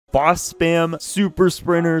boss spam, super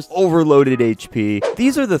sprinters, overloaded HP.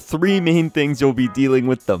 These are the three main things you'll be dealing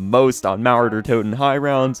with the most on Mauer Der Toten high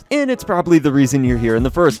rounds, and it's probably the reason you're here in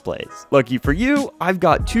the first place. Lucky for you, I've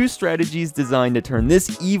got two strategies designed to turn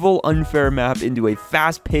this evil, unfair map into a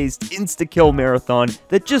fast-paced, insta-kill marathon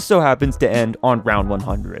that just so happens to end on round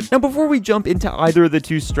 100. Now, before we jump into either of the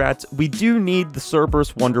two strats, we do need the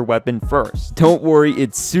Cerberus Wonder Weapon first. Don't worry,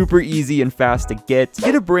 it's super easy and fast to get.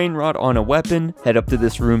 Get a Brain Rot on a weapon, head up to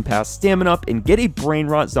this room past Stamina Up, and get a Brain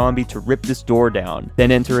Rot zombie to rip this door down.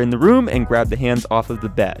 Then enter in the room and grab the hands off of the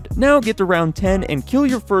bed. Now get to round 10 and kill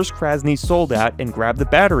your first Krasny Soldat and grab the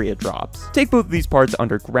battery it drops. Take both of these parts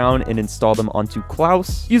underground and install them onto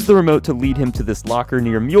Klaus. Use the remote to lead him to this locker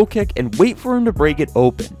near Mule Kick and wait for him to break it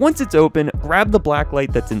open. Once it's open, grab the black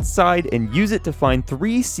light that's inside and use it to find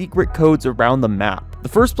 3 secret codes around the map. The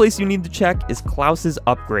first place you need to check is Klaus's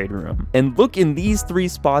upgrade room, and look in these 3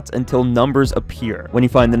 spots until numbers appear. When you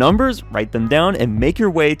find the numbers, write them down and make your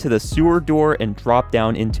way to the sewer door and drop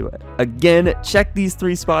down into it. Again, check these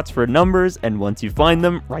 3 spots for numbers, and once you find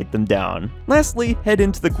them, write them down. Lastly, head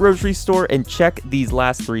into the grocery store and check these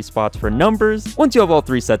last 3 spots for numbers. Once you have all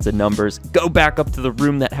 3 sets of numbers, go back up to the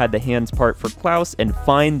room that had the hands part for Klaus and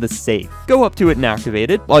find the safe. Go up to it and activate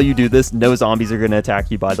it. While you do this, no zombies are going to attack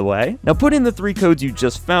you, by the way. Now put in the 3 codes you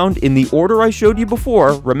just found in the order I showed you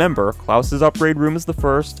before. Remember, Klaus's upgrade room is the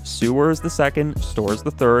first, sewer is the second, store is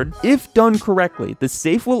the third. If done correctly, the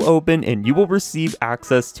safe will open and you will receive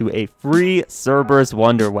access to a free Cerberus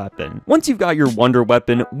Wonder Weapon. Once you've got your Wonder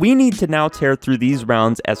Weapon, we need to now tear through these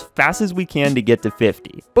rounds as fast as we can to get to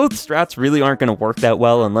 50. Both strats really aren't going to work that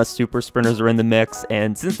well unless super sprinters are in the mix,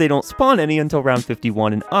 and since they don't spawn any until round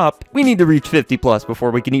 51 and up, we need to reach 50 plus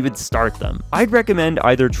before we can even start them. I'd recommend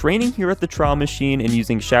either training here at the trial machine and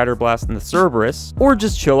using Shatter Blast and the Cerberus, or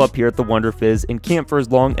just chill up here at the Wonder Fizz and camp for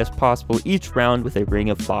as long as possible each round with a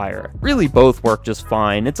Ring of Fire. Really, both work just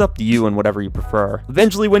fine. It's up to you and whatever you prefer.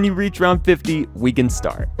 Eventually, when you reach round 50, we can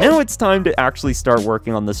start. Now it's time to actually start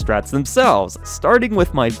working on the strats themselves, starting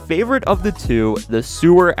with my favorite of the two, the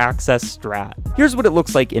Sewer Access strat. Here's what it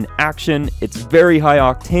looks like in action. It's very high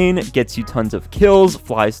octane, gets you tons of kills,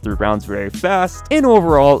 flies through rounds very fast, and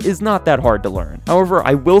overall is not that hard to learn. However,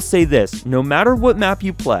 I will say this, no matter what map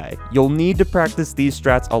you play, you'll need to practice these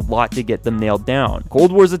strats a lot to get them nailed down.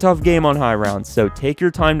 Cold War's a tough game on high rounds, so take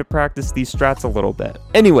your time to practice these strats a little bit.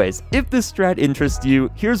 Anyways, if this strat interests you,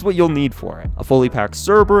 here's what you'll need for it. A fully packed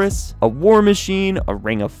Cerberus, a War Machine, a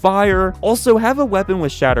Ring of Fire, also have a weapon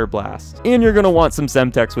with Shatter Blast, and you're gonna want some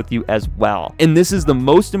Semtex with you as well. And this is the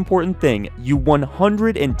most important thing, you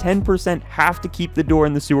 110% have to keep the door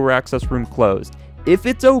in the sewer access room closed. If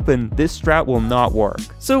it's open, this strat will not work.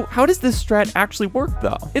 So how does this strat actually work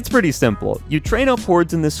though? It's pretty simple. You train up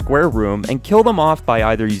hordes in this square room and kill them off by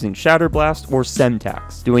either using Shatter Blast or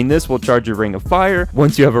Semtex. Doing this will charge your Ring of Fire.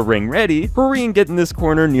 Once you have a ring ready, hurry and get in this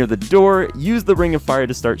corner near the door, use the Ring of Fire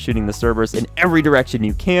to start shooting the Cerberus in every direction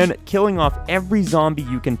you can, killing off every zombie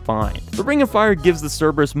you can find. The Ring of Fire gives the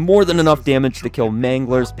Cerberus more than enough damage to kill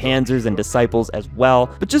Manglers, Panzers, and Disciples as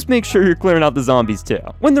well, but just make sure you're clearing out the zombies too.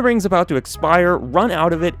 When the ring's about to expire, run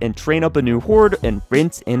out of it and train up a new horde and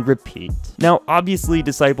rinse and repeat. Now, obviously,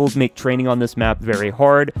 Disciples make training on this map very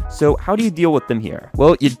hard, so how do you deal with them here?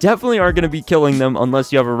 Well, you definitely aren't going to be killing them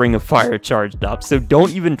unless you have a Ring of Fire charged up, so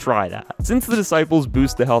don't even try that. Since the Disciples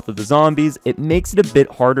boost the health of the zombies, it makes it a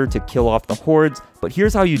bit harder to kill off the hordes, but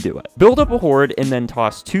here's how you do it. Build up a horde and then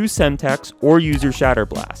toss 2 Semtex or use your Shatter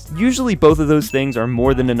Blast. Usually both of those things are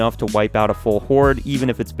more than enough to wipe out a full horde, even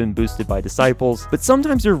if it's been boosted by Disciples, but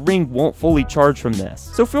sometimes your ring won't fully charge from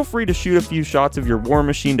this. So feel free to shoot a few shots of your War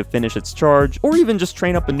Machine to finish its charge, or even just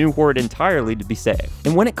train up a new horde entirely to be safe.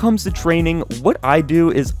 And when it comes to training, what I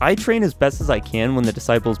do is I train as best as I can when the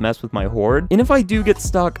Disciples mess with my horde, and if I do get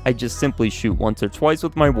stuck, I just simply shoot once or twice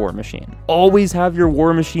with my War Machine. Always have your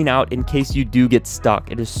War Machine out in case you do get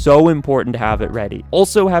stuck. It is so important to have it ready.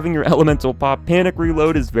 Also, having your Elemental Pop Panic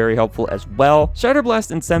reload is very helpful as well. Shatter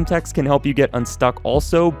Blast and Semtex can help you get unstuck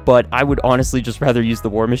also, but I would honestly just rather use the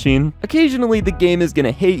War Machine. Occasionally, the game is going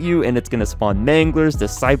to hate you and it's going to spawn Manglers,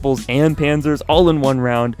 Disciples, and Panzers all in one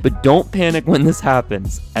round, but don't panic when this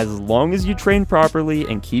happens. As long as you train properly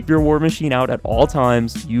and keep your War Machine out at all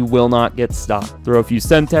times, you will not get stuck. Throw a few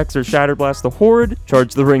Semtex or Shatter Blast the horde,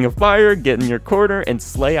 charge the Ring of Fire, get in your corner, and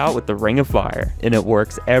slay out with the Ring of Fire, and it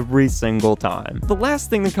works every single time. The last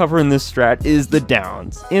thing to cover in this strat is the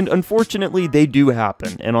downs, and unfortunately they do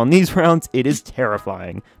happen, and on these rounds it is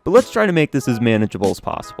terrifying, but let's try to make this as manageable as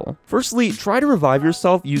possible. Firstly, try to revive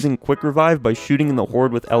yourself using quick revive by shooting in the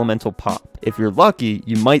horde with elemental pop. If you're lucky,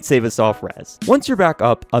 you might save a soft res. Once you're back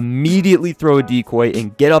up, immediately throw a decoy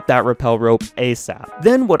and get up that rappel rope ASAP.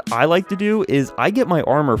 Then what I like to do is I get my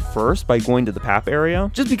armor first by going to the PAP area,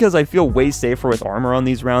 just because I feel way safer with armor on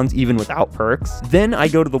these rounds even without perks. Then I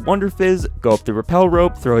go to the Wonder Fizz, go up the rappel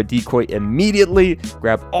rope, throw a decoy immediately,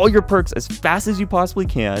 grab all your perks as fast as you possibly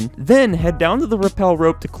can, then head down to the rappel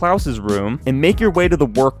rope to Klaus's room and make your way to the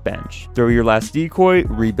workbench. Throw your last decoy,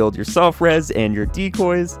 rebuild your soft res and your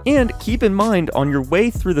decoys, and keep in mind on your way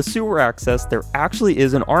through the sewer access there actually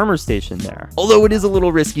is an armor station there, although it is a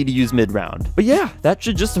little risky to use mid-round. But yeah, that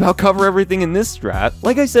should just about cover everything in this strat.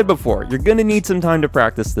 Like I said before, you're gonna need some time to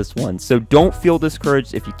practice this one, so don't feel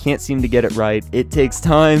discouraged if you can't seem to get it right. It takes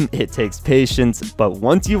time, it takes patience, but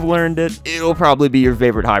once you've learned it, it'll probably be your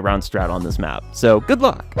favorite high round strat on this map. So good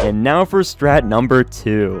luck. And now for strat number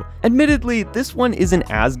 2. Admittedly, this one isn't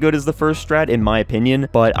as good as the first strat in my opinion,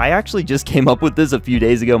 but I actually just came up with this a few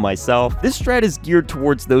days ago myself. This strat is geared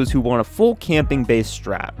towards those who want a full camping based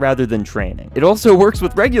strat rather than training. It also works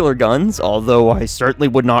with regular guns, although I certainly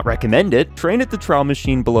would not recommend it. Train at the trial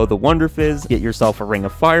machine below the Wonder Fizz, get yourself a ring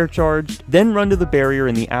of fire charged, then run to the barrier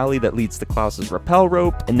in the alley that leads to Klaus's rappel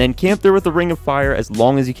rope, and then camp there with a ring of fire as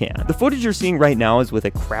long as you can. The footage you're seeing right now is with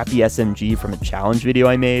a crappy SMG from a challenge video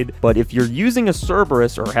I made, but if you're using a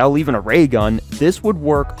Cerberus or hell even a ray gun, this would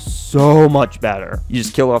work so much better. You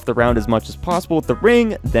just kill off the round as much as possible with the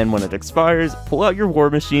ring, then when it expires, pull out your war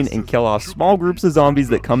machine and kill off small groups of zombies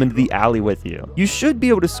that come into the alley with you. You should be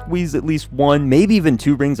able to squeeze at least 1, maybe even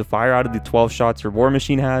 2 rings of fire out of the 12 shots your war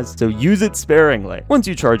machine has, so use it sparingly. Once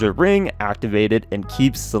you charge a ring, activate it, and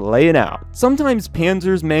keep slaying out. Sometimes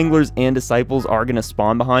panzers, manglers, and disciples are gonna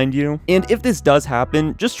spawn behind you, and if this does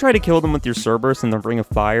happen, just try to kill them with your Cerberus and the ring of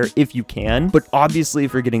fire if you can, but obviously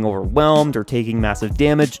if you're getting overwhelmed or taking massive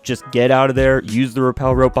damage, just get out of there, use the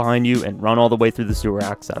rappel rope behind you, and run all the way through the sewer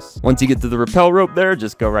access. Once you get to the rappel rope there,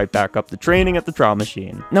 just go right back up to training at the trial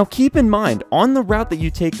machine. Now keep in mind, on the route that you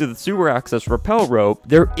take to the sewer access rappel rope,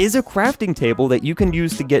 there is a crafting table that you can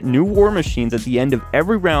use to get new war machines at the end of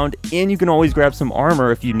every round, and you can always grab some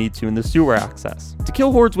armor if you need to in the sewer access. To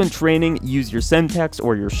kill hordes when training, use your Semtex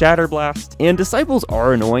or your Shatter Blast, and disciples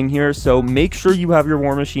are annoying here, so make sure you have your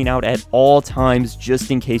war machine out at all times just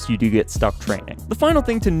in case you do get stuck training. The final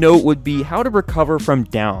thing to note would be how to recover from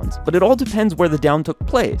downs, but it all depends where the down took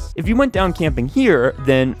place. If you went down camping here,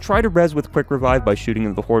 then try to res with quick revive by shooting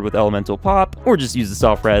into the horde with elemental pop, or just use the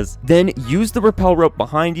soft res. Then use the rappel rope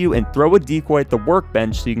behind you and throw a decoy at the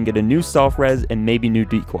workbench so you can get a new soft res and maybe new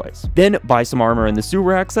decoys. Then buy some armor in the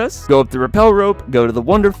sewer access, go up the rappel rope, go to the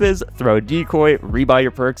Wonder Fizz, throw a decoy, rebuy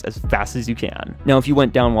your perks as fast as you can. Now if you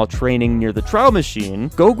went down while training near the trial machine,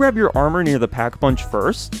 go grab your armor near the pack bunch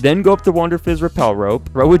first, then go up the Wonder Fizz rappel rope,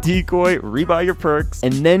 throw a decoy, rebuy your perks,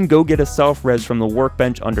 and then go get a self res from the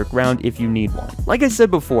workbench underground if you need one. Like I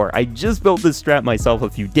said before, I just built this strat myself a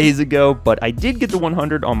few days ago, but I did get to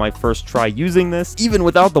 100 on my first try using this, even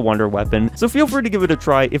without the wonder weapon, so feel free to give it a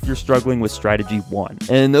try if you're struggling with strategy 1.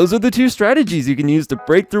 And those are the 2 strategies you can use to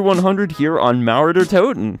break through 100 here on Mauer Der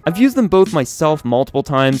Toten. I've used them both myself multiple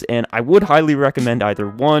times, and I would highly recommend either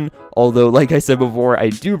one, although like I said before, I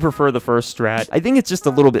do prefer the first strat. I think it's just a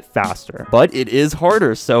little bit faster, but it is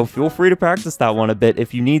harder, so feel free to practice that one a bit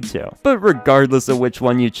if you need to. But regardless of which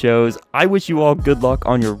one you chose, I wish you all good luck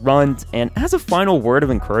on your runs, and as a final word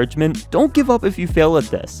of encouragement, don't give up if you fail at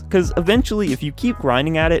this, because eventually if you keep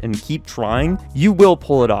grinding at it and keep trying, you will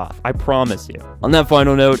pull it off, I promise you. On that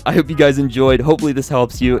final note, I hope you guys enjoyed, hopefully this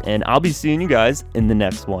helps you, and I'll be seeing you guys in the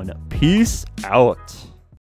next one. Peace out.